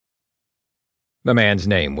The man's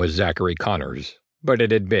name was Zachary Connors, but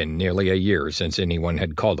it had been nearly a year since anyone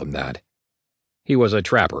had called him that. He was a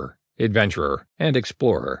trapper, adventurer, and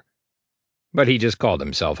explorer, but he just called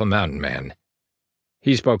himself a mountain man.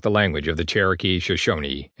 He spoke the language of the Cherokee,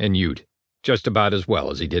 Shoshone, and Ute just about as well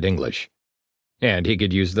as he did English, and he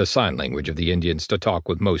could use the sign language of the Indians to talk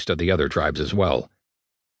with most of the other tribes as well.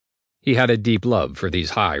 He had a deep love for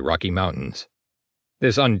these high Rocky Mountains,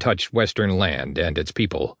 this untouched western land and its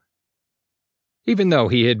people. Even though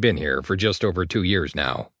he had been here for just over 2 years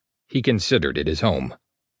now, he considered it his home.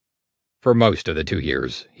 For most of the 2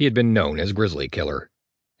 years, he had been known as Grizzly Killer,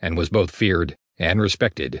 and was both feared and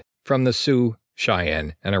respected from the Sioux,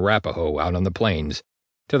 Cheyenne, and Arapaho out on the plains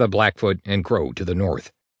to the Blackfoot and Crow to the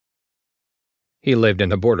north. He lived in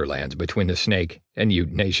the borderlands between the Snake and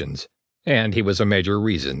Ute nations, and he was a major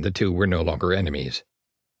reason the two were no longer enemies.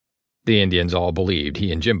 The Indians all believed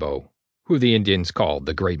he and Jimbo, who the Indians called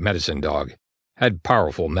the Great Medicine Dog, had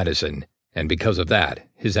powerful medicine, and because of that,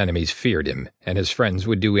 his enemies feared him, and his friends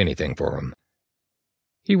would do anything for him.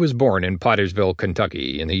 He was born in Pottersville,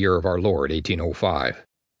 Kentucky, in the year of our Lord 1805,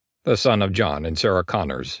 the son of John and Sarah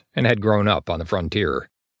Connors, and had grown up on the frontier.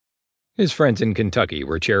 His friends in Kentucky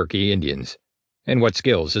were Cherokee Indians, and what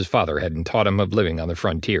skills his father hadn't taught him of living on the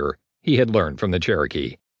frontier, he had learned from the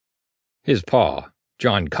Cherokee. His pa,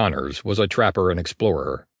 John Connors, was a trapper and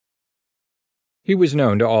explorer. He was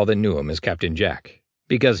known to all that knew him as Captain Jack,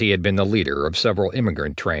 because he had been the leader of several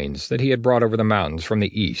immigrant trains that he had brought over the mountains from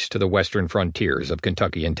the east to the western frontiers of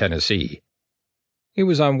Kentucky and Tennessee. It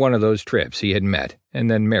was on one of those trips he had met and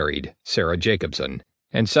then married Sarah Jacobson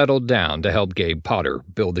and settled down to help Gabe Potter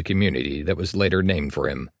build the community that was later named for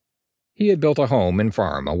him. He had built a home and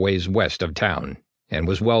farm a ways west of town and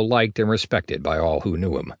was well liked and respected by all who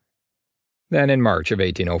knew him. Then in March of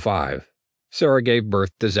 1805, Sarah gave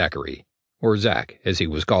birth to Zachary, or Zach as he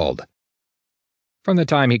was called. From the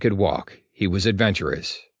time he could walk, he was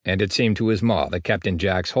adventurous, and it seemed to his ma that Captain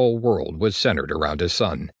Jack's whole world was centered around his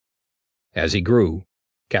son. As he grew,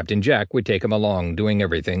 Captain Jack would take him along doing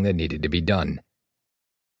everything that needed to be done.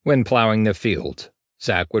 When plowing the fields,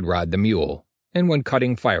 Zach would ride the mule, and when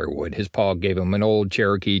cutting firewood, his pa gave him an old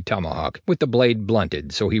Cherokee tomahawk with the blade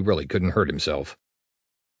blunted so he really couldn't hurt himself.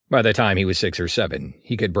 By the time he was 6 or 7,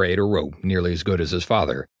 he could braid a rope nearly as good as his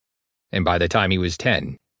father, and by the time he was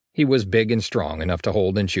 10, he was big and strong enough to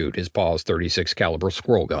hold and shoot his pa's .36 caliber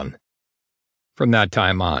squirrel gun. From that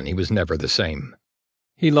time on, he was never the same.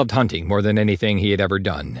 He loved hunting more than anything he had ever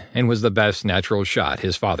done, and was the best natural shot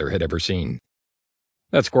his father had ever seen.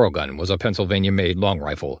 That squirrel gun was a Pennsylvania-made long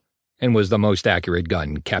rifle, and was the most accurate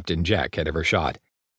gun Captain Jack had ever shot.